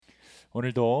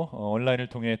오늘도 온라인을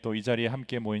통해 또 이 자리에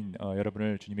함께 모인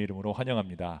여러분을 주님의 이름으로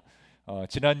환영합니다.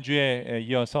 지난주에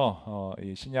이어서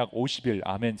이 신약 50일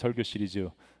아멘 설교 시리즈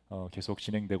계속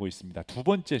진행되고 있습니다. 두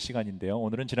번째 시간인데요.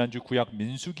 오늘은 지난주 구약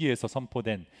민수기에서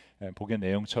선포된 복의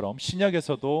내용처럼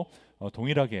신약에서도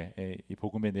동일하게 이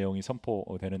복음의 내용이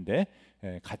선포되는데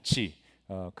같이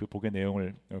그 복의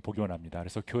내용을 보기 원합니다.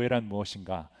 그래서 교회란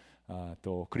무엇인가,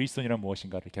 또 그리스도인이란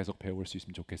무엇인가를 계속 배울 수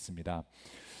있으면 좋겠습니다.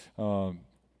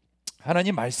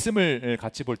 하나님 말씀을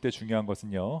같이 볼 때 중요한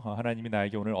것은요, 하나님이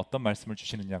나에게 오늘 어떤 말씀을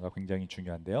주시느냐가 굉장히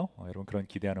중요한데요. 여러분 그런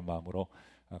기대하는 마음으로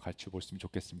같이 보시면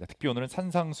좋겠습니다. 특히 오늘은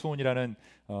산상수훈이라는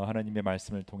하나님의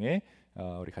말씀을 통해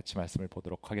우리 같이 말씀을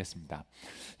보도록 하겠습니다.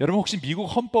 여러분 혹시 미국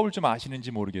헌법을 좀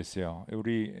아시는지 모르겠어요.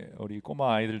 우리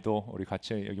꼬마 아이들도 우리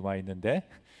같이 여기 와 있는데,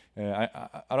 I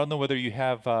don't know whether you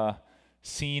have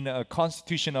seen a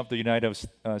Constitution of the United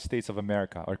States of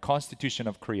America or Constitution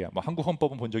of Korea. 뭐 한국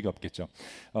헌법은 본 적이 없겠죠.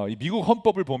 이 미국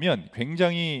헌법을 보면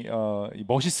굉장히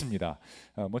멋있습니다.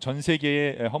 뭐 전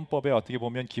세계의 헌법에 어떻게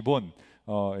보면 기본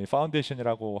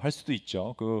파운데이션이라고 할 수도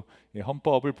있죠. 그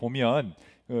헌법을 보면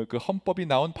그 헌법이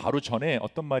나온 바로 전에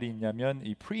어떤 말이 있냐면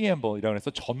이 preamble이라고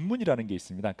해서 전문이라는 게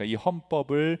있습니다. 그러니까 이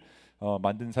헌법을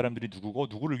만든 사람들이 누구고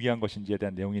누구를 위한 것인지에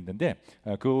대한 내용이 있는데,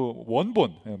 그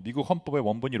원본 미국 헌법의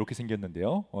원본이 이렇게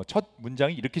생겼는데요. 첫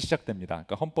문장이 이렇게 시작됩니다.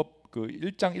 그러니까 헌법 그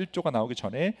 1장 1조가 나오기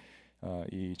전에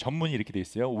이 전문이 이렇게 돼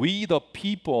있어요. We the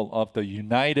people of the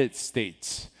United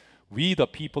States. We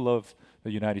the people of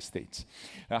the United States.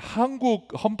 한국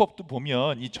헌법도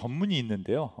보면 이 전문이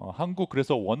있는데요. 한국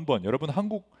그래서 원본, 여러분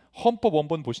한국 헌법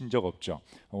원본 보신 적 없죠?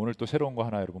 오늘 또 새로운 거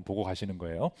하나 여러분 보고 가시는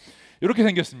거예요. 이렇게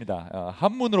생겼습니다.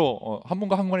 한문으로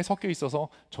한문과 한문이 섞여 있어서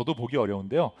저도 보기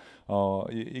어려운데요.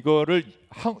 이거를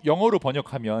영어로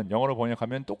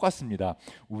번역하면 똑같습니다.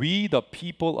 We the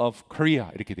people of Korea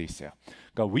이렇게 돼 있어요.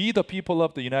 그러니까 We the people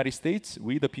of the United States,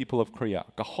 We the people of Korea.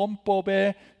 그러니까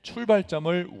헌법의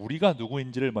출발점을 우리가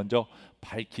누구인지를 먼저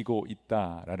밝히고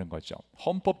있다라는 거죠.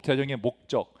 헌법 제정의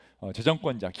목적,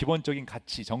 재정권자, 기본적인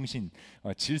가치, 정신,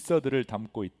 질서들을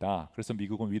담고 있다. 그래서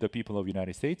미국은 We the people of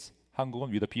United States, 한국은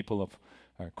We the people of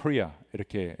Korea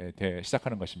이렇게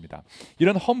시작하는 것입니다.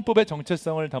 이런 헌법의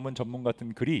정체성을 담은 전문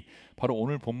같은 글이 바로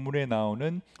오늘 본문에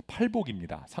나오는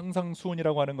팔복입니다.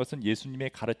 상상수훈이라고 하는 것은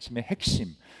예수님의 가르침의 핵심,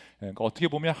 그러니까 어떻게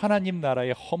보면 하나님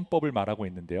나라의 헌법을 말하고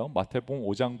있는데요. 마태복음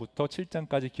 5장부터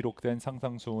 7장까지 기록된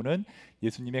상상수훈은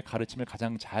예수님의 가르침을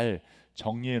가장 잘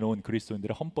정리해 놓은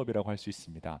그리스도인들의 헌법이라고 할 수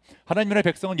있습니다. 하나님의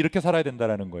백성은 이렇게 살아야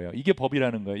된다라는 거예요. 이게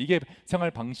법이라는 거예요. 이게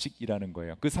생활 방식이라는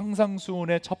거예요. 그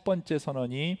상상수훈의 첫 번째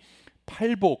선언이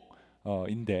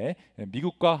팔복인데,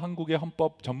 미국과 한국의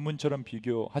헌법 전문처럼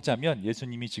비교하자면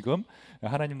예수님이 지금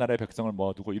하나님 나라의 백성을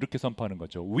모아두고 이렇게 선포하는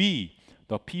거죠. We,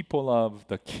 the people of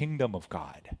the kingdom of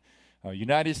God.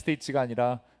 United States가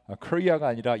아니라 코리아가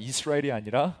아니라 이스라엘이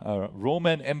아니라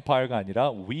로만 엠파이어가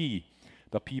아니라 We,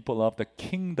 the people of the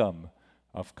kingdom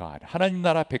of God. 하나님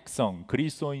나라 백성,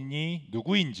 그리스도인이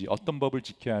누구인지, 어떤 법을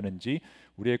지켜야 하는지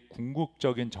우리의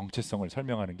궁극적인 정체성을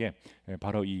설명하는 게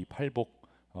바로 이 팔복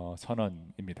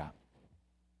선언입니다.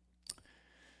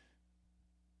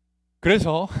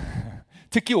 그래서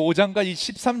특히 5장과 이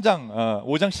 13장,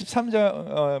 5장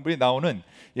 13장에 나오는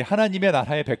이 하나님의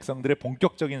나라의 백성들의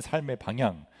본격적인 삶의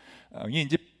방향이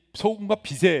이제 소금과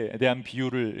빛에 대한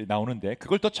비유를 나오는데,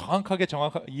 그걸 또 정확하게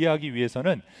이해하기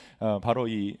위해서는 바로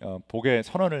이 복의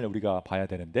선언을 우리가 봐야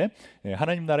되는데,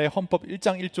 하나님 나라의 헌법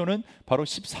 1장 1조는 바로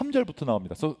 13절부터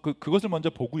나옵니다. 그래서 그것을 먼저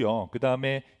보고요. 그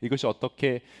다음에 이것이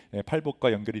어떻게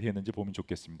팔복과 연결이 되는지 보면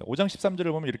좋겠습니다. 5장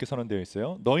 13절을 보면 이렇게 선언되어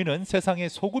있어요. 너희는 세상의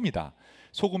소금이다.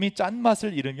 소금이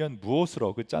짠맛을 잃으면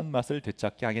무엇으로 그 짠맛을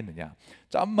되찾게 하겠느냐.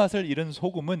 짠맛을 잃은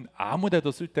소금은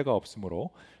아무데도 쓸데가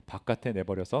없으므로 바깥에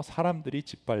내버려서 사람들이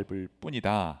짓밟을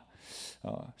뿐이다.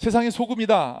 세상의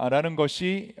소금이다 라는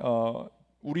것이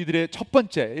우리들의 첫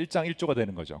번째 1장 1조가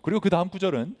되는 거죠. 그리고 그 다음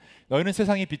구절은 너희는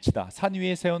세상의 빛이다. 산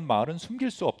위에 세운 마을은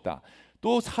숨길 수 없다.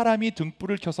 또 사람이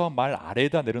등불을 켜서 말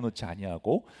아래에다 내려놓지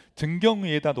아니하고 등경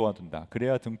위에다 놓아둔다.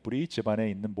 그래야 등불이 집안에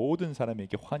있는 모든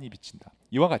사람에게 환히 비친다.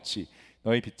 이와 같이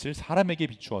너희 빛을 사람에게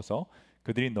비추어서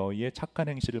그들이 너희의 착한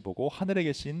행실을 보고 하늘에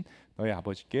계신 너희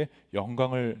아버지께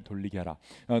영광을 돌리게 하라.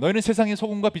 너희는 세상의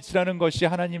소금과 빛이라는 것이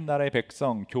하나님 나라의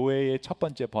백성, 교회의 첫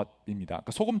번째 법입니다.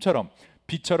 그러니까 소금처럼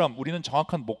빛처럼 우리는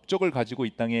정확한 목적을 가지고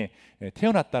이 땅에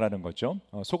태어났다라는 거죠.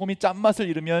 소금이 짠맛을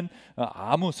잃으면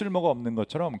아무 쓸모가 없는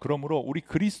것처럼, 그러므로 우리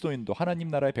그리스도인도 하나님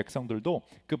나라의 백성들도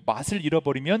그 맛을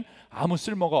잃어버리면 아무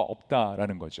쓸모가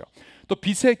없다라는 거죠. 또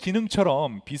빛의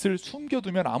기능처럼 빛을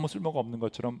숨겨두면 아무 쓸모가 없는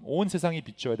것처럼 온 세상이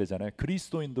비춰야 되잖아요.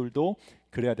 그리스도인들도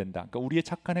그래야 된다. 그러니까 우리의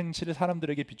착한 행실을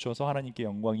사람들에게 비추어서 하나님께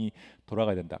영광이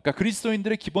돌아가야 된다. 그러니까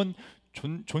그리스도인들의 기본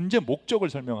존재 목적을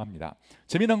설명합니다.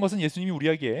 재미난 것은 예수님이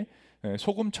우리에게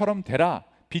소금처럼 되라,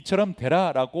 빛처럼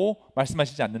되라라고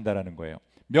말씀하시지 않는다라는 거예요.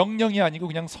 명령이 아니고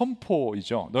그냥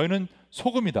선포이죠. 너희는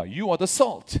소금이다. You are the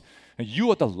salt. You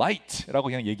are the light라고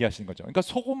그냥 얘기하시는 거죠. 그러니까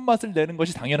소금 맛을 내는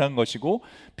것이 당연한 것이고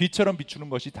빛처럼 비추는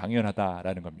것이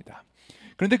당연하다라는 겁니다.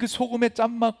 그런데 그 소금의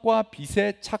짠맛과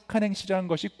빛의 착한 행실이라는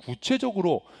것이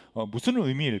구체적으로 무슨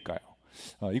의미일까요?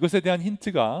 이것에 대한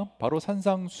힌트가 바로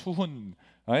산상수훈의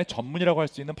전문이라고 할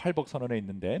수 있는 팔복선언에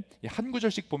있는데, 한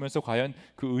구절씩 보면서 과연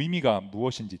그 의미가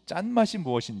무엇인지, 짠맛이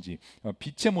무엇인지,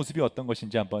 빛의 모습이 어떤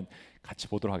것인지 한번 같이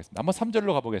보도록 하겠습니다. 한번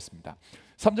 3절로 가보겠습니다.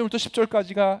 3절부터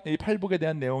 10절까지가 이 팔복에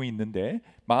대한 내용이 있는데,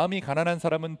 마음이 가난한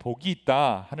사람은 복이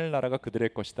있다, 하늘나라가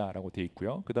그들의 것이다 라고 되어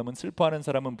있고요. 그 다음은 슬퍼하는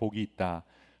사람은 복이 있다,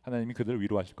 하나님이 그들을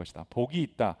위로하실 것이다. 복이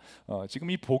있다.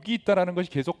 지금 이 복이 있다라는 것이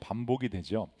계속 반복이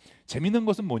되죠. 재밌는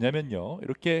것은 뭐냐면요,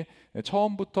 이렇게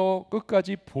처음부터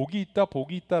끝까지 복이 있다,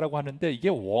 복이 있다라고 하는데, 이게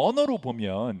원어로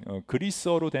보면,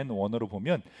 그리스어로 된 원어로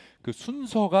보면 그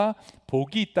순서가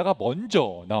복이 있다가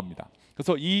먼저 나옵니다.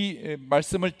 그래서 이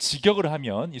말씀을 직역을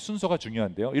하면 이 순서가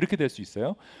중요한데요, 이렇게 될 수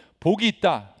있어요. 복이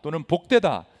있다 또는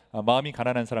복되다, 마음이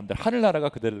가난한 사람들 하늘나라가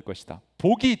그들의 것이다.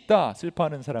 복이 있다,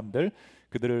 슬퍼하는 사람들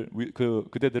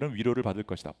그대들은 위로를 받을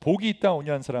것이다. 복이 있다,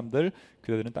 온유한 사람들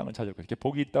그대들은 땅을 찾을 것이다.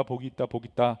 복이 있다, 복이 있다, 복이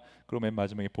있다. 그럼 맨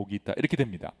마지막에 복이 있다, 이렇게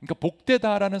됩니다. 그러니까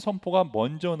복되다라는 선포가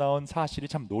먼저 나온 사실이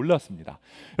참 놀랐습니다.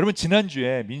 여러분,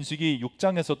 지난주에 민수기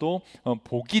 6장에서도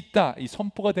복이 있다, 이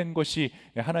선포가 된 것이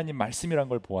하나님 말씀이란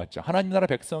걸 보았죠. 하나님 나라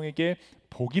백성에게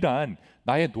복이란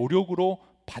나의 노력으로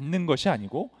받는 것이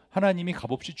아니고 하나님이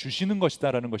값없이 주시는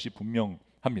것이다라는 것이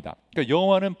분명합니다. 그러니까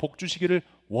여호와는 복 주시기를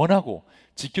원하고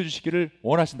지켜주시기를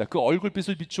원하신다. 그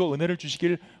얼굴빛을 비추어 은혜를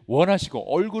주시기를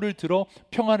원하시고 얼굴을 들어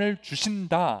평안을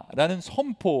주신다라는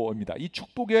선포입니다. 이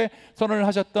축복의 선언을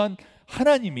하셨던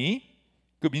하나님이,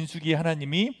 그 민수기의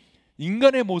하나님이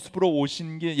인간의 모습으로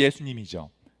오신 게 예수님이죠.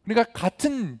 그러니까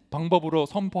같은 방법으로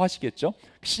선포하시겠죠.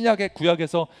 신약의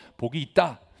구약에서 복이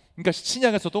있다, 그러니까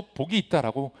신약에서도 복이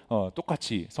있다라고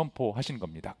똑같이 선포하시는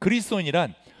겁니다.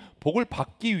 그리스도인이란 복을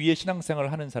받기 위해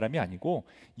신앙생활을 하는 사람이 아니고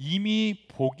이미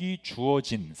복이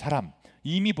주어진 사람,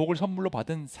 이미 복을 선물로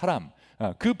받은 사람,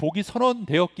 그 복이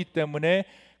선언되었기 때문에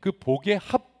그 복에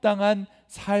합당한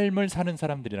삶을 사는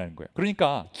사람들이라는 거예요.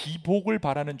 그러니까 기복을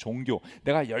바라는 종교,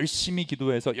 내가 열심히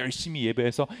기도해서 열심히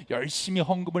예배해서 열심히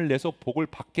헌금을 내서 복을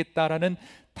받겠다라는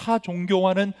타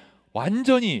종교와는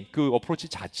완전히 그 어프로치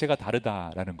자체가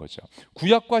다르다라는 거죠.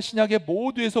 구약과 신약의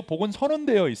모두에서 복은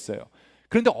선언되어 있어요.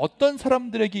 그런데 어떤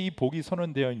사람들에게 이 복이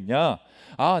선언되어 있냐?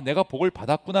 내가 복을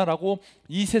받았구나라고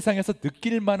이 세상에서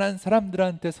느낄 만한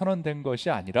사람들한테 선언된 것이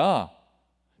아니라,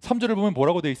 3절을 보면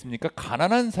뭐라고 되어 있습니까?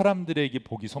 가난한 사람들에게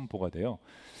복이 선포가 돼요.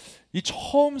 이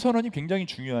처음 선언이 굉장히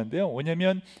중요한데요.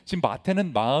 왜냐하면 지금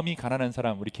마태는 마음이 가난한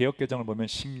사람, 우리 개역개정을 보면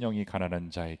심령이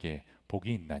가난한 자에게 복이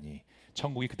있나니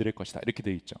천국이 그들의 것이다, 이렇게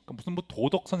되어 있죠. 그러니까 무슨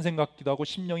도덕 선생 같기도 하고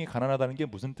심령이 가난하다는 게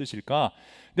무슨 뜻일까?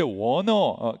 근데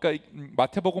원어, 그러니까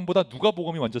마태복음보다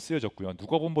누가복음이 먼저 쓰여졌고요.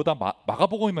 누가복음보다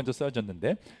마가복음이 먼저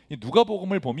쓰여졌는데, 이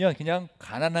누가복음을 보면 그냥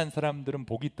가난한 사람들은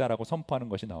복이 있다라고 선포하는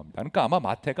것이 나옵니다. 그러니까 아마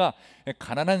마태가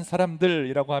가난한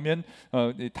사람들이라고 하면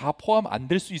다 포함 안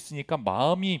될 수 있으니까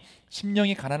마음이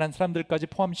심령이 가난한 사람들까지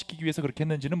포함시키기 위해서 그렇게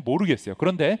했는지는 모르겠어요.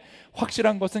 그런데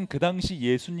확실한 것은 그 당시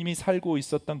예수님이 살고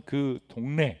있었던 그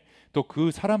동네, 또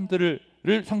그 사람들을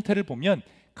상태를 보면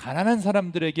가난한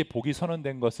사람들에게 복이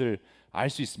선언된 것을 알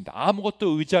수 있습니다.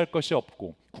 아무것도 의지할 것이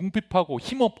없고 궁핍하고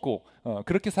힘없고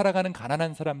그렇게 살아가는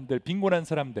가난한 사람들, 빈곤한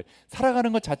사람들,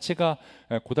 살아가는 것 자체가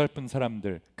고달픈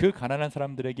사람들, 그 가난한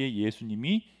사람들에게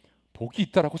예수님이 복이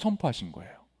있다라고 선포하신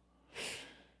거예요.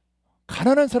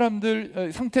 가난한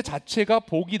사람들 상태 자체가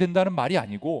복이 된다는 말이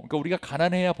아니고, 그러니까 우리가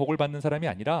가난해야 복을 받는 사람이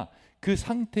아니라 그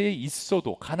상태에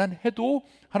있어도, 가난해도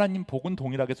하나님 복은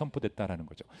동일하게 선포됐다라는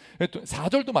거죠.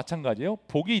 4절도 마찬가지예요.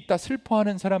 복이 있다,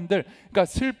 슬퍼하는 사람들, 그러니까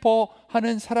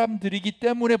슬퍼하는 사람들이기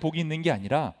때문에 복이 있는 게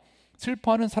아니라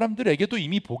슬퍼하는 사람들에게도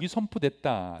이미 복이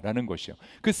선포됐다라는 것이요.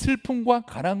 그 슬픔과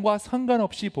가난과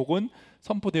상관없이 복은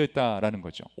선포되었다라는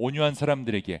거죠. 온유한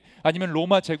사람들에게, 아니면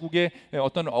로마 제국의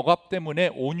어떤 억압 때문에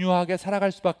온유하게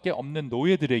살아갈 수밖에 없는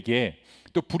노예들에게,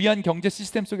 또 불의한 경제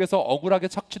시스템 속에서 억울하게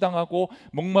착취당하고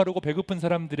목마르고 배고픈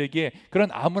사람들에게, 그런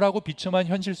암울하고 비참한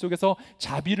현실 속에서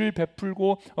자비를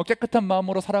베풀고 깨끗한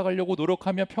마음으로 살아가려고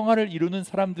노력하며 평화를 이루는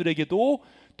사람들에게도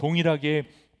동일하게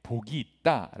복이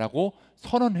있다라고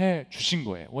선언해 주신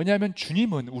거예요. 왜냐하면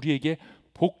주님은 우리에게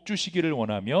복 주시기를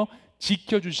원하며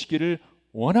지켜주시기를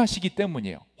원하시기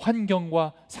때문이에요.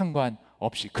 환경과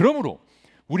상관없이. 그러므로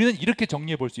우리는 이렇게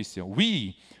정리해 볼 수 있어요.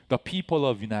 We, the people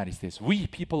of United States, we,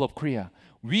 people of Korea,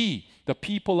 we, the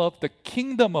people of the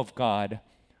kingdom of God,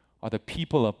 are the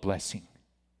people of blessing.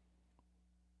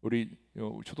 우리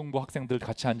초등부 학생들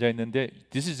같이 앉아 있는데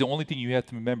this is the only thing you have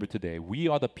to remember today. We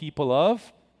are the people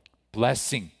of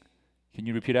blessing. Can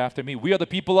you repeat after me? We are the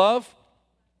people of.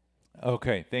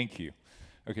 Okay, thank you.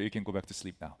 Okay, you can go back to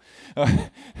sleep now.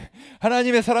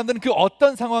 하나님의 사람들은 그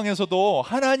어떤 상황에서도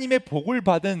하나님의 복을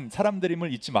받은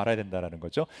사람들임을 잊지 말아야 된다는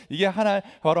거죠. 이게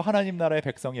바로 하나님 나라의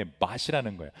백성의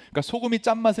맛이라는 거예요. 그러니까 소금이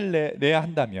짠맛을 내야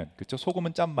한다면, 그렇죠?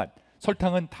 소금은 짠맛,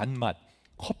 설탕은 단맛,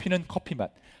 커피는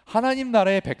커피맛. 하나님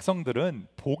나라의 백성들은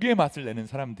복의 맛을 내는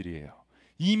사람들이에요.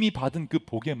 이미 받은 그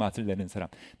복의 맛을 내는 사람.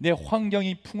 내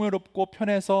환경이 풍요롭고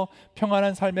편해서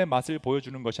평안한 삶의 맛을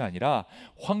보여주는 것이 아니라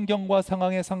환경과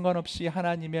상황에 상관없이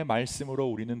하나님의 말씀으로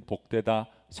우리는 복되다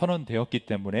선언되었기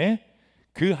때문에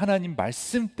그 하나님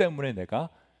말씀 때문에 내가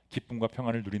기쁨과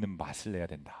평안을 누리는 맛을 내야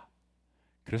된다.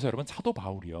 그래서 여러분 사도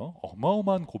바울이요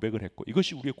어마어마한 고백을 했고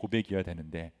이것이 우리의 고백이어야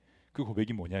되는데 그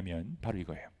고백이 뭐냐면 바로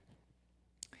이거예요.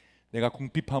 내가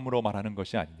궁핍함으로 말하는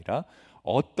것이 아니라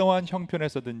어떠한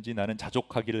형편에서든지 나는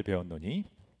자족하기를 배웠노니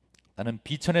나는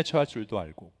비천에 처할 줄도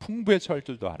알고 풍부에 처할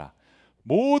줄도 알아.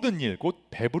 모든 일 곧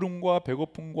배부름과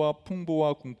배고픔과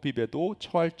풍부와 궁핍에도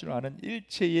처할 줄 아는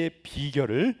일체의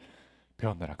비결을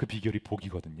배웠노라. 그 비결이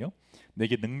복이거든요.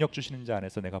 내게 능력 주시는 자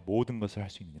안에서 내가 모든 것을 할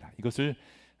수 있느니라. 이것을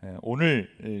오늘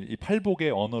이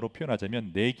팔복의 언어로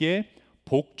표현하자면 내게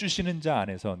복 주시는 자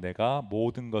안에서 내가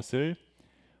모든 것을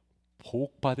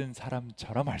복받은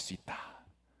사람처럼 할 수 있다.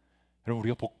 여러분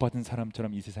우리가 복받은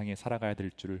사람처럼 이 세상에 살아가야 될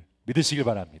줄을 믿으시길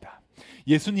바랍니다.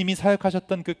 예수님이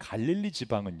사역하셨던 그 갈릴리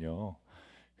지방은요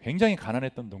굉장히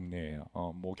가난했던 동네예요.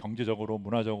 뭐 경제적으로,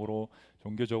 문화적으로,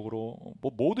 종교적으로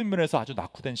뭐 모든 면에서 아주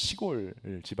낙후된 시골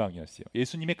지방이었어요.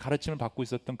 예수님의 가르침을 받고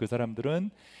있었던 그 사람들은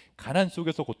가난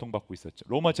속에서 고통받고 있었죠.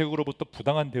 로마 제국으로부터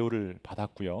부당한 대우를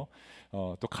받았고요.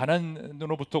 또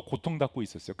가난으로부터 고통받고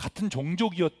있었어요. 같은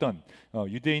종족이었던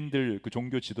유대인들 그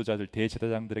종교 지도자들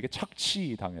대제사장들에게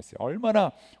착취당했어요.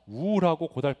 얼마나 우울하고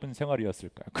고달픈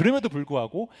생활이었을까요? 그럼에도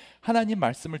불구하고 하나님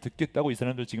말씀을 듣겠다고 이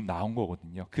사람들 지금 나온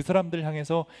거거든요. 그 사람들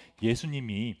향해서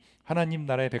예수님이 하나님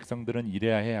나라의 백성들은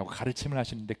이래야 해 하고 가르침을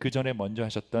하시는데 그 전에 먼저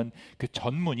하셨던 그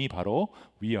전문이 바로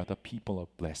We are the people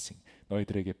of blessing.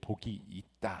 너희들에게 복이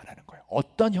있다라는 거예요.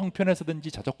 어떤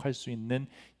형편에서든지 자족할 수 있는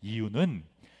이유는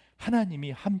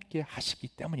하나님이 함께 하시기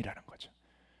때문이라는 거죠.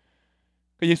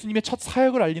 그러니까 예수님의 첫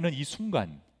사역을 알리는 이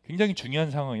순간 굉장히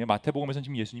중요한 상황이에요. 마태복음에서는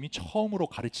지금 예수님이 처음으로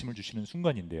가르침을 주시는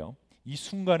순간인데요. 이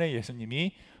순간에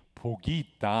예수님이 복이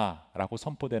있다라고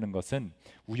선포되는 것은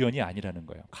우연이 아니라는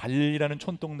거예요. 갈릴리라는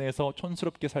촌동네에서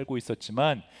촌스럽게 살고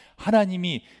있었지만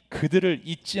하나님이 그들을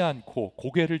잊지 않고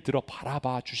고개를 들어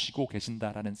바라봐 주시고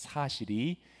계신다라는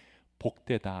사실이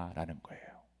복되다라는 거예요.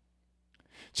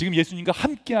 지금 예수님과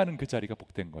함께하는 그 자리가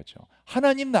복된 거죠.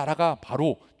 하나님 나라가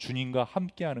바로 주님과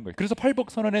함께하는 거예요. 그래서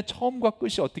팔복선언의 처음과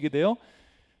끝이 어떻게 돼요?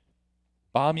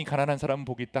 마음이 가난한 사람은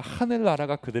복이 있다.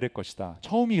 하늘나라가 그들의 것이다.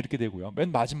 처음이 이렇게 되고요.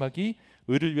 맨 마지막이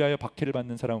의를 위하여 박해를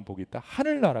받는 사람은 복이 있다.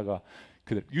 하늘나라가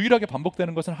그들. 유일하게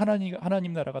반복되는 것은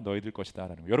하나님 나라가 너희들 것이다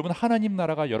라는 거예요. 여러분 하나님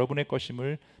나라가 여러분의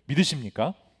것임을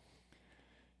믿으십니까?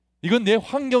 이건 내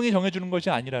환경이 정해주는 것이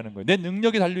아니라는 거예요. 내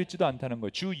능력이 달려있지도 않다는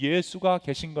거예요. 주 예수가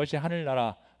계신 것이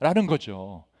하늘나라라는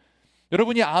거죠.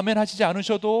 여러분이 아멘 하시지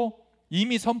않으셔도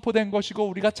이미 선포된 것이고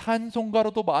우리가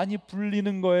찬송가로도 많이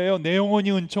불리는 거예요. 내 영혼이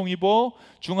은총 입어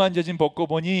중한재진 벗고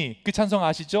보니 그 찬송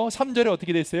아시죠? 3절에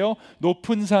어떻게 됐어요?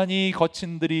 높은 산이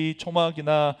거친 들이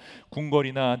초막이나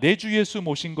궁궐이나 내 주 예수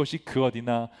모신 것이 그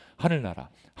어디나 하늘나라.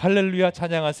 할렐루야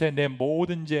찬양하세 내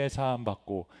모든 죄 사함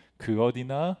받고 그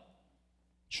어디나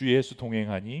주 예수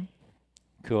동행하니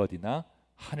그 어디나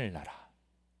하늘나라.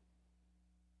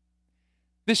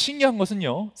 근데 신기한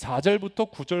것은요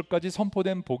 4절부터 9절까지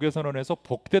선포된 복의 선언에서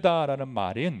복되다라는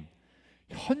말은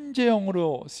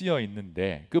현재형으로 쓰여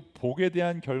있는데 그 복에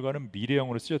대한 결과는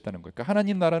미래형으로 쓰였다는 거예요. 그러니까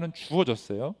하나님 나라는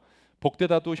주어졌어요.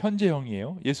 복되다도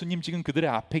현재형이에요. 예수님 지금 그들의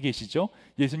앞에 계시죠.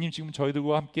 예수님 지금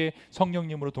저희들과 함께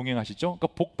성령님으로 동행하시죠. 그러니까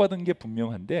복받은 게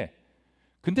분명한데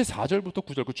근데 4절부터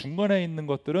 9절 그 중간에 있는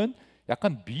것들은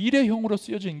약간 미래형으로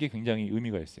쓰여진 게 굉장히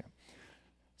의미가 있어요.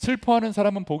 슬퍼하는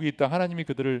사람은 복이 있다. 하나님이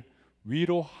그들을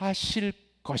위로하실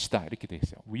것이다. 이렇게 돼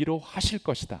있어요. 위로하실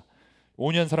것이다.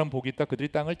 5년 사람 복이 있다.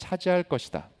 그들이 땅을 차지할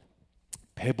것이다.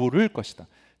 배부를 것이다.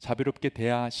 자비롭게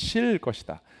대하실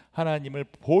것이다. 하나님을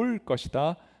볼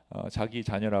것이다. 자기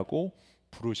자녀라고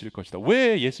부르실 것이다.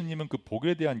 왜 예수님은 그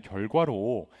복에 대한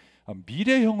결과로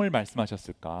미래형을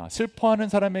말씀하셨을까? 슬퍼하는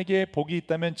사람에게 복이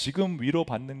있다면 지금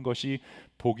위로받는 것이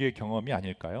복의 경험이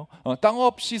아닐까요? 땅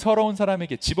없이 서러운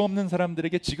사람에게, 집 없는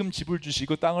사람들에게 지금 집을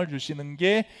주시고 땅을 주시는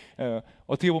게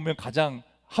어떻게 보면 가장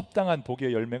합당한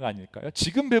복의 열매가 아닐까요?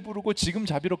 지금 배부르고 지금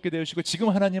자비롭게 되시고 지금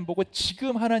하나님 보고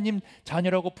지금 하나님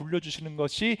자녀라고 불러주시는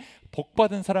것이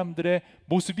복받은 사람들의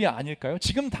모습이 아닐까요?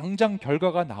 지금 당장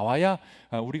결과가 나와야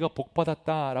우리가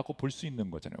복받았다라고 볼 수 있는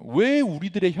거잖아요. 왜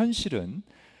우리들의 현실은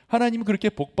하나님이 그렇게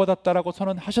복받았다라고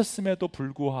선언하셨음에도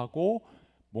불구하고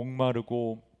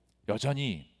목마르고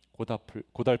여전히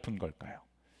고달픈 걸까요?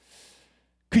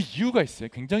 그 이유가 있어요.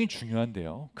 굉장히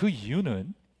중요한데요. 그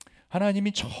이유는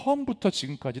하나님이 처음부터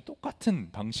지금까지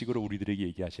똑같은 방식으로 우리들에게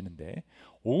얘기하시는데,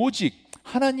 오직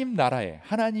하나님 나라에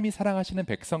하나님이 사랑하시는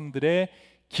백성들의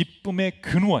기쁨의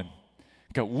근원,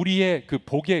 그러니까 우리의 그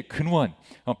복의 근원,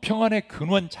 평안의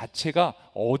근원 자체가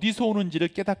어디서 오는지를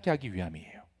깨닫게 하기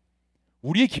위함이에요.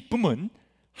 우리의 기쁨은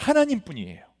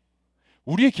하나님뿐이에요.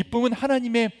 우리의 기쁨은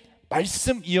하나님의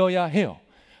말씀이어야 해요.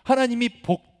 하나님이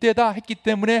복되다 했기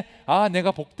때문에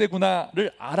내가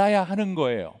복되구나를 알아야 하는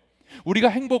거예요. 우리가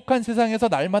행복한 세상에서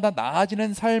날마다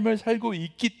나아지는 삶을 살고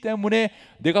있기 때문에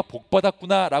내가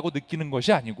복받았구나 라고 느끼는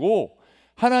것이 아니고,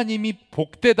 하나님이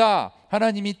복되다,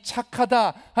 하나님이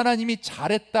착하다, 하나님이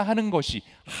잘했다 하는 것이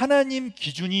하나님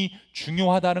기준이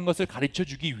중요하다는 것을 가르쳐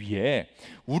주기 위해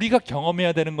우리가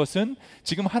경험해야 되는 것은,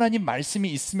 지금 하나님 말씀이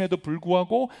있음에도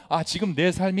불구하고 지금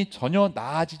내 삶이 전혀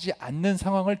나아지지 않는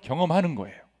상황을 경험하는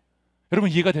거예요. 여러분,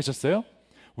 이해가 되셨어요?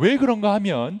 왜 그런가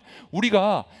하면,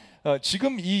 우리가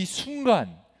지금 이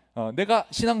순간 내가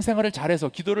신앙생활을 잘해서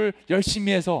기도를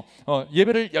열심히 해서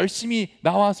예배를 열심히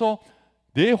나와서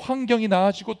내 환경이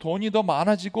나아지고 돈이 더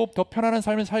많아지고 더 편안한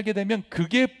삶을 살게 되면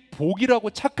그게 복이라고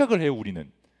착각을 해요,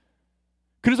 우리는.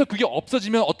 그래서 그게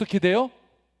없어지면 어떻게 돼요?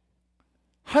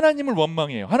 하나님을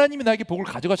원망해요. 하나님이 나에게 복을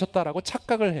가져가셨다라고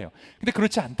착각을 해요. 근데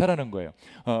그렇지 않다라는 거예요.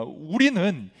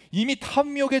 우리는 이미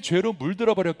탐욕의 죄로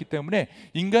물들어 버렸기 때문에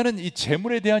인간은 이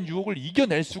재물에 대한 유혹을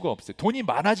이겨낼 수가 없어요. 돈이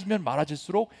많아지면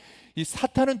많아질수록 이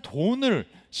사탄은 돈을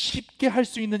쉽게 할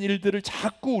수 있는 일들을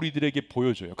자꾸 우리들에게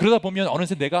보여줘요. 그러다 보면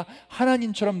어느새 내가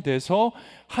하나님처럼 돼서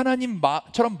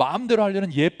하나님처럼 마음대로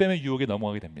하려는 예뱀의 유혹에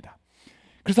넘어가게 됩니다.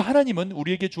 그래서 하나님은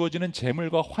우리에게 주어지는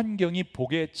재물과 환경이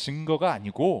복의 증거가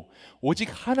아니고, 오직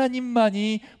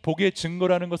하나님만이 복의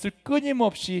증거라는 것을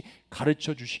끊임없이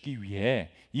가르쳐 주시기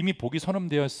위해 이미 복이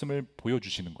선언되었음을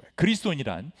보여주시는 거예요.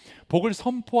 그리스도인이란 복을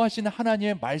선포하신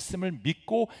하나님의 말씀을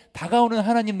믿고 다가오는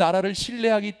하나님 나라를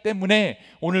신뢰하기 때문에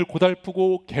오늘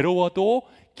고달프고 괴로워도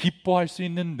기뻐할 수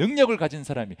있는 능력을 가진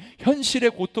사람이,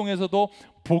 현실의 고통에서도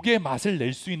복의 맛을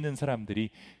낼 수 있는 사람들이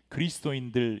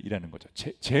그리스도인들이라는 거죠.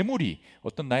 재물이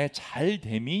어떤 나의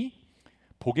잘됨이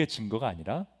복의 증거가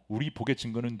아니라, 우리 복의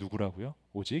증거는 누구라고요?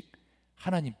 오직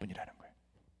하나님뿐이라는 거예요.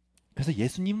 그래서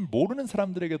예수님을 모르는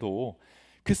사람들에게도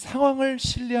그 상황을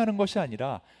신뢰하는 것이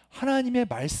아니라 하나님의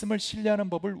말씀을 신뢰하는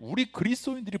법을 우리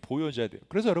그리스도인들이 보여줘야 돼요.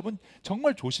 그래서 여러분,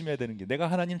 정말 조심해야 되는 게,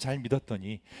 내가 하나님 잘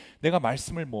믿었더니, 내가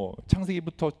말씀을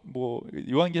창세기부터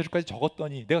요한계시록까지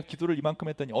적었더니, 내가 기도를 이만큼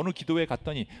했더니, 어느 기도회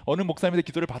갔더니, 어느 목사님한테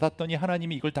기도를 받았더니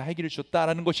하나님이 이걸 다 해결해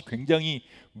주셨다라는 것이 굉장히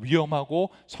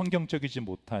위험하고 성경적이지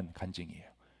못한 간증이에요.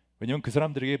 왜냐하면 그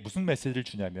사람들에게 무슨 메시지를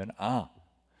주냐면,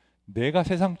 내가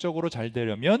세상적으로 잘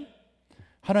되려면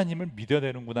하나님을 믿어야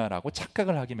되는구나 라고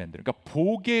착각을 하게 만들어요. 그러니까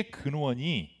복의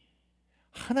근원이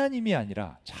하나님이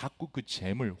아니라 자꾸 그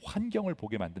재물, 환경을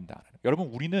보게 만든다. 여러분,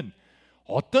 우리는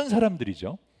어떤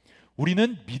사람들이죠?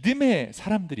 우리는 믿음의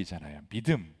사람들이잖아요.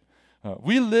 믿음.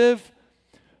 We live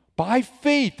by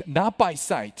faith, not by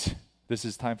sight. This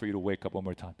is time for you to wake up one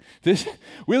more time.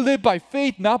 We live by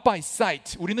faith, not by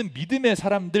sight. 우리는 믿음의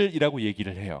사람들이라고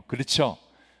얘기를 해요. 그렇죠?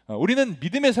 우리는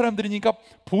믿음의 사람들이니까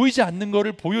보이지 않는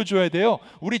거를 보여줘야 돼요.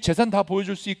 우리 재산 다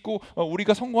보여줄 수 있고,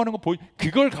 우리가 성공하는 거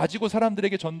그걸 가지고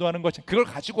사람들에게 전도하는 것, 그걸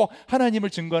가지고 하나님을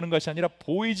증거하는 것이 아니라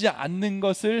보이지 않는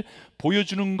것을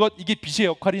보여주는 것, 이게 빛의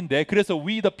역할인데, 그래서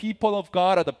We the people of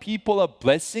God are the people of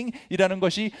blessing 이라는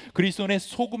것이 그리스도인의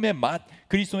소금의 맛,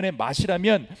 그리스도인의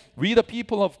맛이라면, We the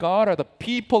people of God are the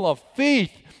people of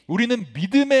faith, 우리는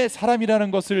믿음의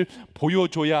사람이라는 것을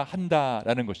보여줘야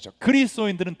한다라는 것이죠.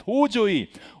 그리스도인들은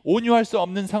도저히 온유할 수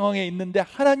없는 상황에 있는데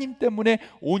하나님 때문에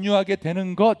온유하게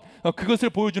되는 것, 그것을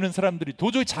보여주는 사람들이,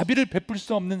 도저히 자비를 베풀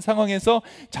수 없는 상황에서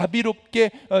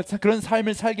자비롭게 그런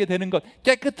삶을 살게 되는 것,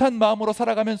 깨끗한 마음으로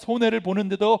살아가면 손해를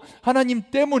보는데도 하나님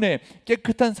때문에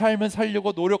깨끗한 삶을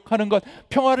살려고 노력하는 것,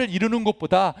 평화를 이루는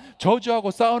것보다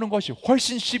저주하고 싸우는 것이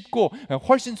훨씬 쉽고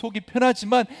훨씬 속이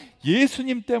편하지만,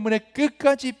 예수님 때문에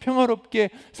끝까지 평화롭게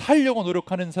살려고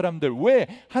노력하는 사람들, 왜?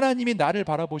 하나님이 나를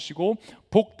바라보시고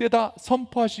복되다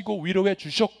선포하시고 위로해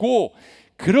주셨고,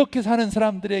 그렇게 사는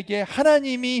사람들에게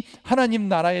하나님이 하나님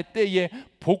나라의 때에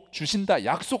복 주신다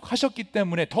약속하셨기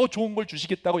때문에, 더 좋은 걸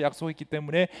주시겠다고 약속했기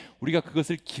때문에 우리가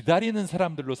그것을 기다리는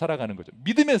사람들로 살아가는 거죠.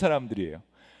 믿음의 사람들이에요.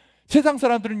 세상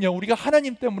사람들은요, 우리가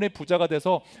하나님 때문에 부자가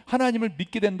돼서 하나님을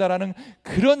믿게 된다라는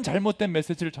그런 잘못된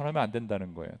메시지를 전하면 안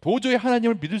된다는 거예요. 도저히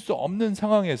하나님을 믿을 수 없는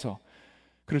상황에서,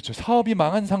 그렇죠, 사업이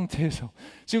망한 상태에서,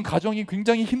 지금 가정이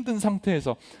굉장히 힘든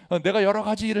상태에서, 내가 여러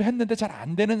가지 일을 했는데 잘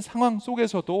안 되는 상황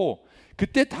속에서도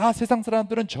그때 다 세상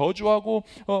사람들은 저주하고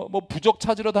뭐 부적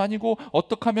찾으러 다니고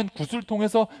어떻게 하면 굿을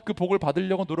통해서 그 복을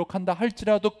받으려고 노력한다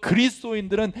할지라도,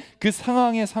 그리스도인들은 그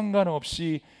상황에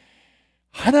상관없이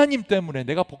하나님 때문에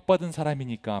내가 복받은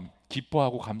사람이니까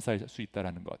기뻐하고 감사할 수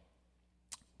있다는 것,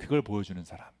 그걸 보여주는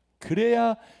사람,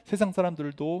 그래야 세상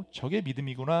사람들도 저게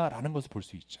믿음이구나 라는 것을 볼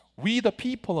수 있죠. We the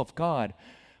people of God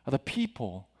are the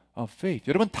people of faith.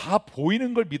 여러분, 다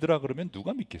보이는 걸 믿으라 그러면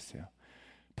누가 믿겠어요?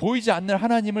 보이지 않는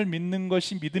하나님을 믿는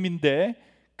것이 믿음인데,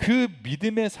 그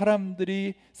믿음의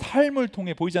사람들이 삶을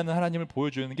통해 보이지 않는 하나님을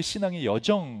보여주는 게 신앙의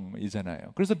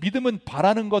여정이잖아요. 그래서 믿음은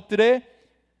바라는 것들의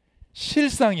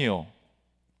실상이요,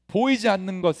 보이지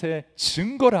않는 것의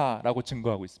증거라라고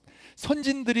증거하고 있습니다.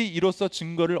 선진들이 이로써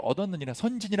증거를 얻었느니라.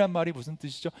 선진이란 말이 무슨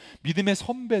뜻이죠? 믿음의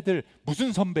선배들.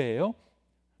 무슨 선배예요?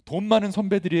 돈 많은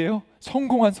선배들이에요?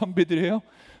 성공한 선배들이에요?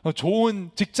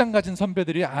 좋은 직장 가진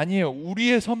선배들이 아니에요.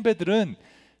 우리의 선배들은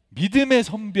믿음의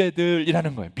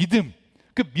선배들이라는 거예요. 믿음.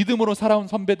 그 믿음으로 살아온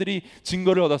선배들이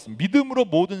증거를 얻었습니다. 믿음으로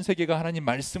모든 세계가 하나님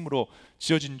말씀으로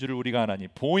지어진 줄을 우리가 아나니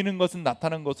보이는 것은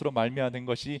나타난 것으로 말미암은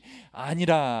것이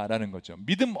아니라라는 거죠.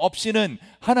 믿음 없이는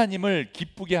하나님을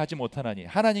기쁘게 하지 못하나니,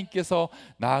 하나님께서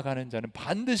나아가는 자는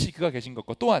반드시 그가 계신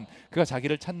것과 또한 그가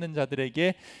자기를 찾는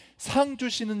자들에게 상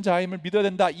주시는 자임을 믿어야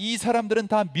된다. 이 사람들은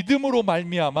다 믿음으로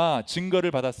말미암아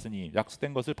증거를 받았으니,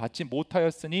 약속된 것을 받지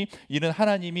못하였으니 이는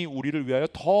하나님이 우리를 위하여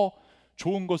더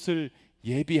좋은 것을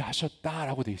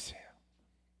예비하셨다라고 되어 있어요.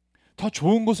 더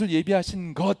좋은 것을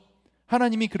예비하신 것,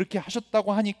 하나님이 그렇게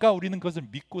하셨다고 하니까 우리는 그것을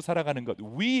믿고 살아가는 것.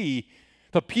 We,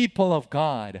 the people of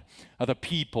God, are the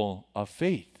people of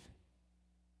faith.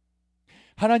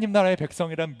 하나님 나라의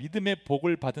백성이란 믿음의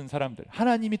복을 받은 사람들,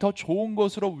 하나님이 더 좋은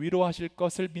것으로 위로하실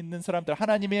것을 믿는 사람들,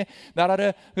 하나님의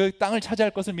나라를, 그 땅을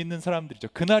차지할 것을 믿는 사람들이죠.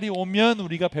 그날이 오면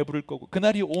우리가 배부를 거고,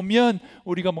 그날이 오면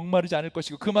우리가 목마르지 않을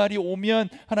것이고, 그 말이 오면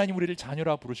하나님 우리를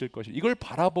자녀라 부르실 것이고, 이걸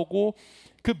바라보고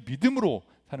그 믿음으로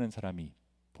사는 사람이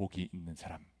복이 있는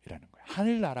사람이라는 거예요.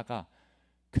 하늘나라가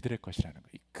그들의 것이라는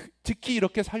거예요. 특히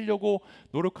이렇게 살려고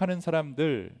노력하는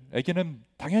사람들에게는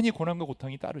당연히 고난과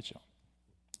고통이 따르죠.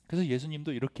 그래서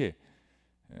예수님도 이렇게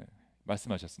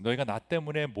말씀하셨습니다. 너희가 나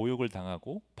때문에 모욕을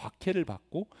당하고 박해를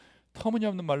받고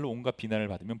터무니없는 말로 온갖 비난을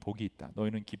받으면 복이 있다.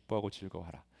 너희는 기뻐하고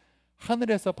즐거워하라.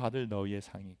 하늘에서 받을 너희의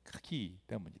상이 크기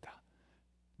때문이다.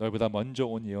 너희보다 먼저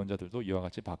온 예언자들도 이와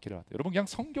같이 박해를 받다. 여러분, 그냥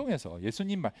성경에서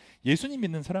예수님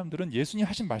믿는 사람들은 예수님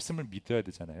하신 말씀을 믿어야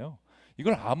되잖아요.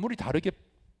 이걸 아무리 다르게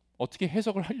어떻게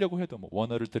해석을 하려고 해도 뭐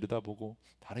원어를 들여다보고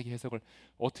다르게 해석을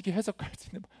어떻게 해석할 수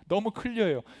있는, 너무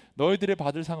클리어해요. 너희들의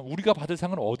받을 상은, 우리가 받을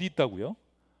상은 어디 있다고요?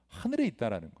 하늘에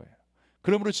있다라는 거예요.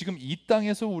 그러므로 지금 이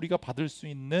땅에서 우리가 받을 수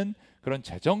있는 그런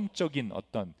재정적인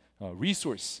어떤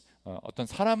resource, 어떤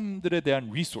사람들에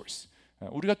대한 resource,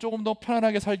 우리가 조금 더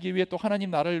편안하게 살기 위해 또 하나님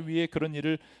나라를 위해 그런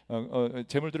일을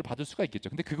재물들을 받을 수가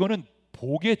있겠죠. 근데 그거는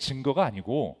복의 증거가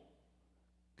아니고,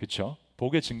 그렇죠?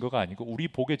 복의 증거가 아니고, 우리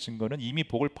복의 증거는 이미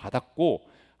복을 받았고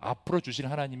앞으로 주실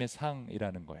하나님의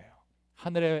상이라는 거예요.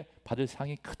 하늘에 받을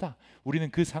상이 크다. 우리는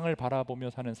그 상을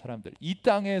바라보며 사는 사람들, 이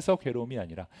땅에서 괴로움이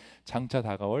아니라 장차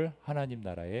다가올 하나님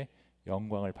나라의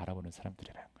영광을 바라보는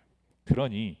사람들이라는 거예요.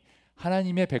 그러니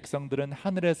하나님의 백성들은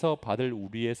하늘에서 받을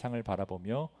우리의 상을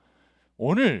바라보며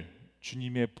오늘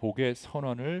주님의 복의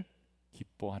선언을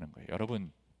기뻐하는 거예요.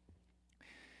 여러분,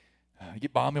 이게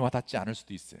마음에 와닿지 않을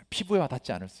수도 있어요. 피부에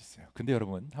와닿지 않을 수 있어요. 근데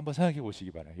여러분, 한번 생각해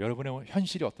보시기 바라요. 여러분의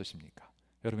현실이 어떠십니까?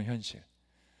 여러분의 현실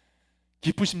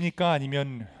기쁘십니까?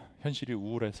 아니면 현실이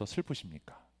우울해서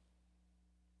슬프십니까?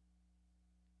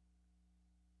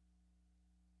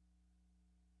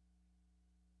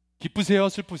 기쁘세요?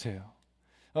 슬프세요?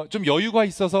 좀 여유가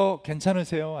있어서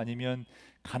괜찮으세요? 아니면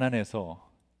가난해서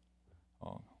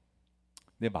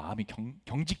내 마음이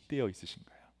경직되어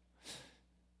있으신가요?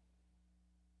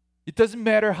 It doesn't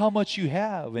matter how much you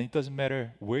have, and it doesn't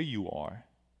matter where you are.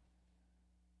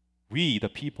 We, the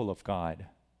people of God,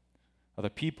 are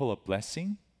the people of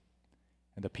blessing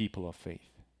and the people of faith.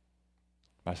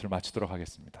 말씀을 마치도록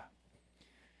하겠습니다.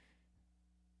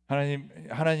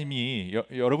 하나님이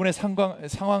여러분의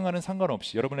상황과는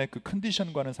상관없이, 여러분의 그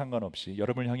컨디션과는 상관없이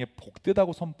여러분을 향해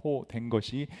복되다고 선포된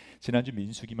것이 지난주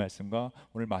민수기 말씀과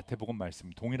오늘 마태복음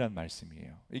말씀 동일한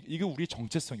말씀이에요. 이게 우리의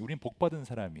정체성이, 우리는 복받은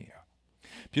사람이에요.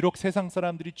 비록 세상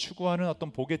사람들이 추구하는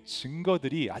어떤 복의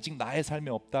증거들이 아직 나의 삶에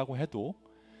없다고 해도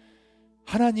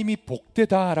하나님이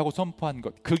복되다라고 선포한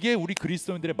것, 그게 우리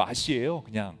그리스도인들의 맛이에요.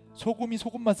 그냥 소금이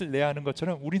소금 맛을 내야 하는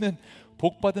것처럼 우리는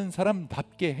복받은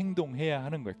사람답게 행동해야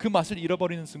하는 거예요. 그 맛을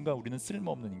잃어버리는 순간 우리는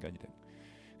쓸모없는 인간이 됩니다.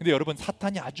 근데 여러분,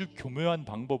 사탄이 아주 교묘한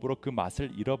방법으로 그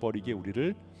맛을 잃어버리게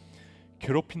우리를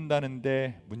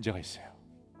괴롭힌다는데 문제가 있어요.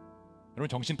 여러분,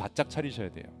 정신 바짝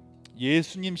차리셔야 돼요.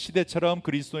 예수님 시대처럼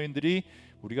그리스도인들이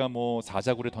우리가 뭐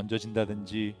사자굴에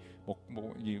던져진다든지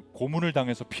이 고문을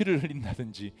당해서 피를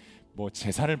흘린다든지 뭐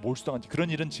재산을 몰수당한지 그런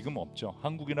일은 지금 없죠.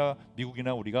 한국이나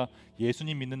미국이나 우리가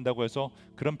예수님 믿는다고 해서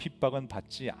그런 핍박은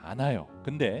받지 않아요.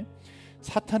 근데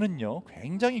사탄은요,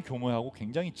 굉장히 교묘하고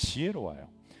굉장히 지혜로워요.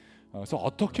 그래서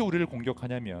어떻게 우리를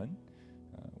공격하냐면,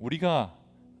 우리가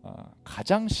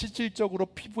가장 실질적으로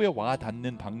피부에 와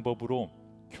닿는 방법으로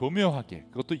교묘하게,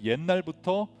 그것도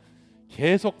옛날부터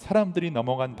계속 사람들이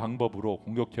넘어간 방법으로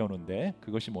공격해 오는데,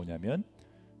 그것이 뭐냐면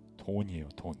돈이에요.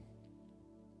 돈.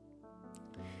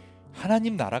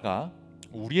 하나님 나라가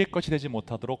우리의 것이 되지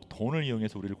못하도록 돈을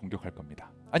이용해서 우리를 공격할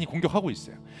겁니다. 아니, 공격하고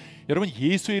있어요. 여러분,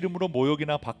 예수의 이름으로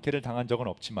모욕이나 박해를 당한 적은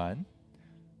없지만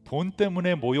돈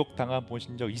때문에 모욕 당한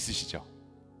보신 적 있으시죠?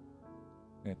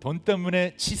 네, 돈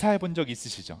때문에 치사해 본 적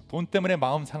있으시죠? 돈 때문에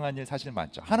마음 상한 일 사실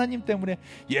많죠. 하나님 때문에,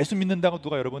 예수 믿는다고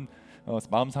누가 여러분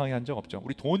마음 상하게 한 적 없죠.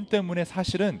 우리 돈 때문에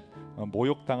사실은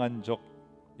모욕 당한 적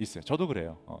있어요. 저도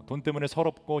그래요. 돈 때문에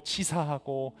서럽고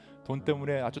치사하고 돈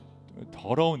때문에 아주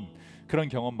더러운 그런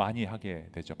경험 많이 하게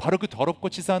되죠. 바로 그 더럽고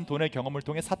치사한 돈의 경험을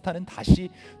통해 사탄은 다시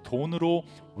돈으로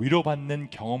위로받는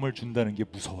경험을 준다는 게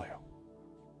무서워요.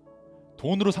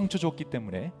 돈으로 상처 줬기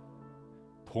때문에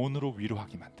돈으로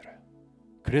위로하게 만들어요.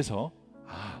 그래서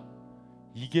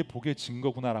이게 복의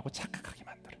증거구나라고 착각하게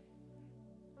만들어요.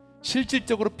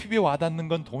 실질적으로 피부에 와닿는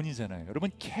건 돈이잖아요. 여러분,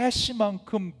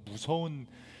 캐시만큼 무서운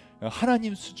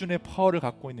하나님 수준의 파워를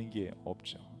갖고 있는 게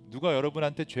없죠. 누가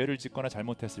여러분한테 죄를 짓거나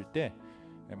잘못했을 때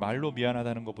말로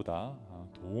미안하다는 것보다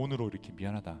돈으로 이렇게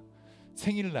미안하다,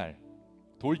 생일날,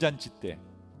 돌잔치 때,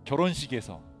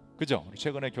 결혼식에서, 그죠? 우리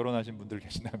최근에 결혼하신 분들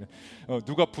계신다면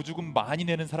누가 부주금 많이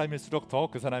내는 사람일수록 더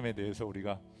그 사람에 대해서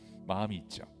우리가 마음이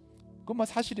있죠. 그건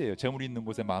사실이에요. 재물이 있는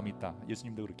곳에 마음이 있다.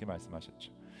 예수님도 그렇게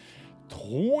말씀하셨죠.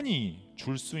 돈이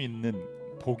줄 수 있는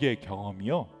복의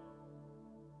경험이요,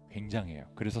 굉장해요.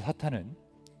 그래서 사탄은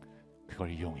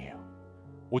그걸 이용해요.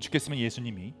 오죽했으면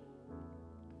예수님이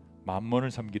만몬을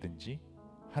섬기든지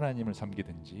하나님을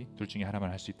섬기든지 둘 중에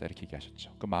하나만 할 수 있다 이렇게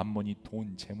얘기하셨죠. 그 만몬이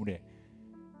돈, 재물의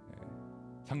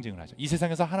상징을 하죠. 이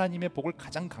세상에서 하나님의 복을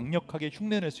가장 강력하게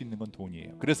흉내낼 수 있는 건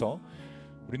돈이에요. 그래서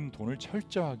우리는 돈을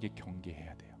철저하게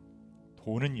경계해야 돼요.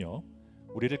 돈은요,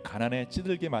 우리를 가난에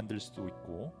찌들게 만들 수도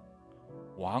있고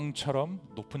왕처럼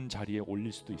높은 자리에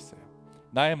올릴 수도 있어요.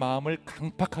 나의 마음을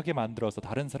강팍하게 만들어서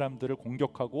다른 사람들을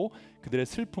공격하고 그들의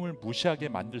슬픔을 무시하게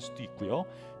만들 수도 있고요,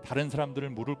 다른 사람들을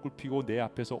무릎 꿇히고 내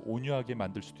앞에서 온유하게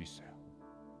만들 수도 있어요.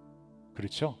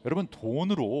 그렇죠? 여러분,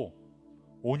 돈으로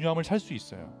온유함을 살 수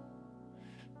있어요.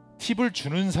 팁을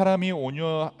주는 사람이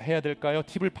온유해야 될까요?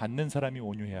 팁을 받는 사람이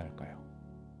온유해야 할까요?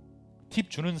 팁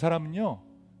주는 사람은요,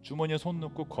 주머니에 손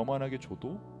넣고 거만하게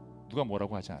줘도 누가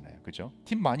뭐라고 하지 않아요. 그죠?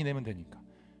 팁 많이 내면 되니까.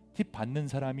 팁 받는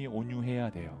사람이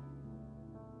온유해야 돼요.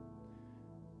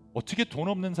 어떻게 돈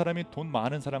없는 사람이 돈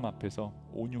많은 사람 앞에서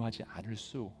온유하지 않을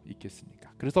수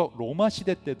있겠습니까? 그래서 로마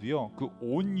시대 때도요, 그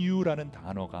온유라는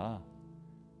단어가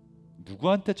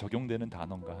누구한테 적용되는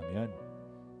단어인가 하면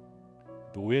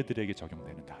노예들에게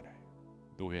적용되는 단어예요.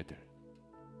 노예들.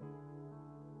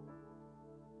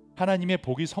 하나님의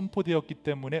복이 선포되었기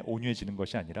때문에 온유해지는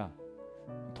것이 아니라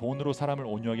돈으로 사람을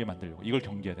온유하게 만들려고, 이걸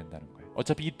경계해야 된다는 거예요.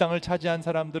 어차피 이 땅을 차지한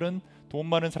사람들은 돈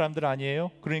많은 사람들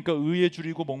아니에요? 그러니까 의에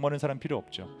줄이고 목마른 사람 필요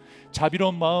없죠.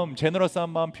 자비로운 마음, 제너러스한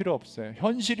마음 필요 없어요.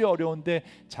 현실이 어려운데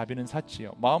자비는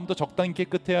사치예요. 마음도 적당히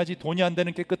깨끗해야지. 돈이 안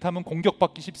되는 깨끗함은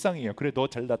공격받기 십상이에요. 그래, 너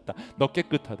잘났다, 너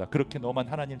깨끗하다, 그렇게 너만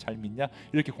하나님 잘 믿냐,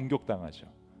 이렇게 공격당하죠.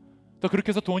 또 그렇게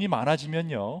해서 돈이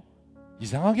많아지면요,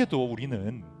 이상하게도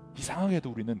우리는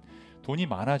돈이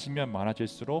많아지면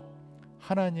많아질수록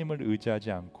하나님을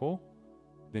의지하지 않고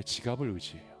내 지갑을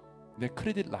의지해요. 내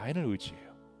크레딧 라인을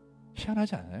의지해요.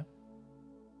 희한하지 않아요?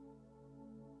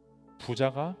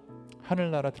 부자가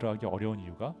하늘나라 들어가기 어려운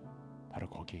이유가 바로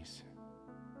거기에 있어요.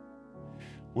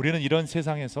 우리는 이런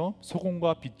세상에서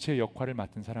소금과 빛의 역할을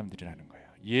맡은 사람들이라는 거예요.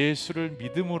 예수를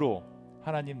믿음으로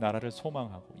하나님 나라를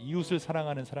소망하고 이웃을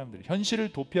사랑하는 사람들,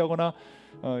 현실을 도피하거나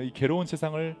이 괴로운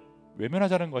세상을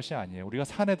외면하자는 것이 아니에요. 우리가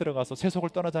산에 들어가서 세속을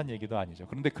떠나자는 얘기도 아니죠.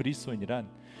 그런데 그리스도인이란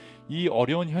이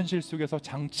어려운 현실 속에서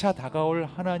장차 다가올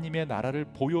하나님의 나라를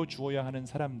보여주어야 하는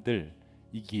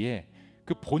사람들이기에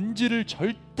그 본질을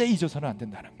절대 잊어서는 안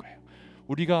된다는 거예요.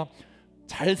 우리가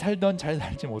잘 살던 잘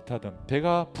살지 못하던,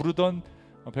 배가 부르던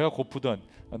배가 고프던,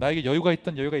 나에게 여유가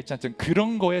있든 여유가 있지 않든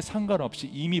그런 거에 상관없이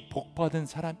이미 복받은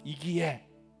사람이기에,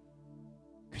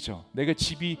 그죠? 내가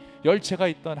집이 10채가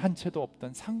있던 한 채도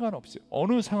없던 상관없이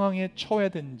어느 상황에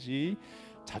처해든지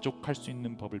자족할 수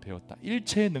있는 법을 배웠다.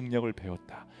 일체의 능력을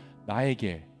배웠다.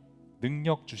 나에게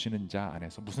능력 주시는 자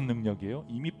안에서, 무슨 능력이에요?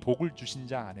 이미 복을 주신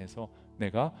자 안에서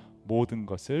내가 모든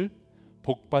것을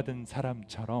복받은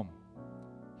사람처럼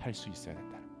할 수 있어야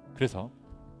된다. 그래서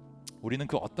우리는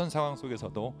그 어떤 상황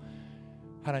속에서도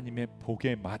하나님의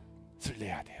복의 맛을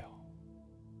내야 돼요.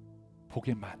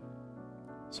 복의 맛.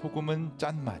 소금은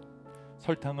짠맛,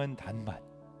 설탕은 단맛.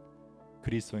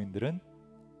 그리스도인들은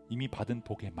이미 받은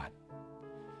복의 맛,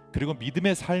 그리고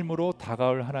믿음의 삶으로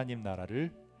다가올 하나님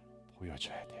나라를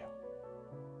보여줘야 돼요.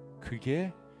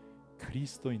 그게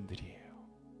그리스도인들이에요.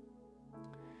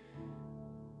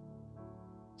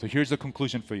 So here's the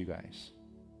conclusion for you guys.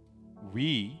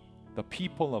 We, the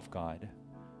people of God,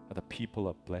 are the people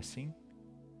of blessing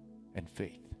and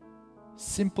faith.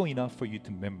 Simple enough for you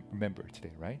to remember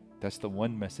today, right? That's the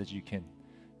one message you can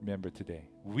remember today.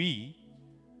 We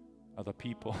are the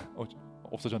people.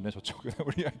 없어졌네 저쪽.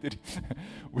 우리 아이들이.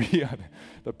 We are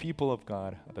the people of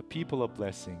God, the people of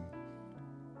blessing,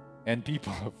 and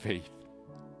people of faith.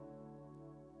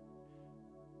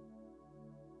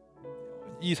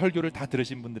 이 설교를 다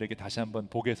들으신 분들에게 다시 한번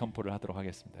복의 선포를 하도록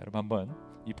하겠습니다. 여러분 한번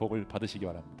이 복을 받으시기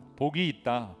바랍니다. 복이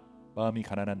있다 마음이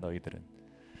가난한 너희들은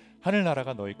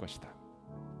하늘나라가 너희 것이다.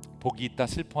 복이 있다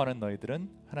슬퍼하는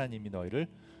너희들은 하나님이 너희를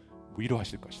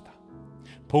위로하실 것이다.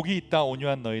 복이 있다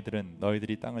온유한 너희들은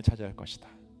너희들이 땅을 차지할 것이다.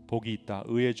 복이 있다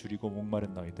의에 줄이고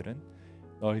목마른 너희들은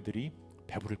너희들이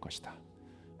배부를 것이다.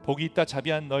 복이 있다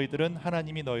자비한 너희들은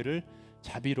하나님이 너희를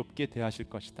자비롭게 대하실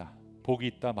것이다. 복이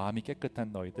있다 마음이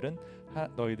깨끗한 너희들은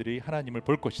너희들이 하나님을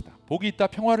볼 것이다. 복이 있다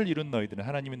평화를 이룬 너희들은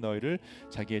하나님이 너희를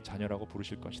자기의 자녀라고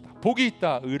부르실 것이다. 복이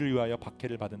있다 의를 위하여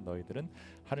박해를 받은 너희들은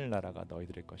하늘나라가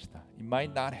너희들의 것이다. It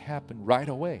might not happen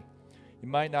right away. It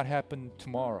might not happen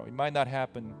tomorrow. It might not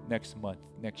happen next month,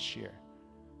 next year.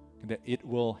 근데 it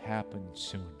will happen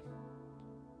soon.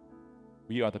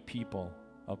 We are the people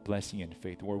of blessing and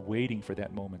faith. We're waiting for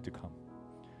that moment to come.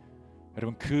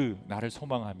 여러분 그 날을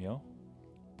소망하며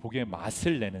복의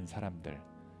맛을 내는 사람들,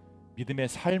 믿음의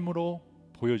삶으로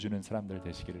보여주는 사람들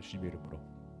되시기를 주님의 이름으로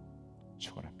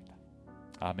축원합니다.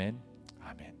 아멘.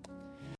 아멘.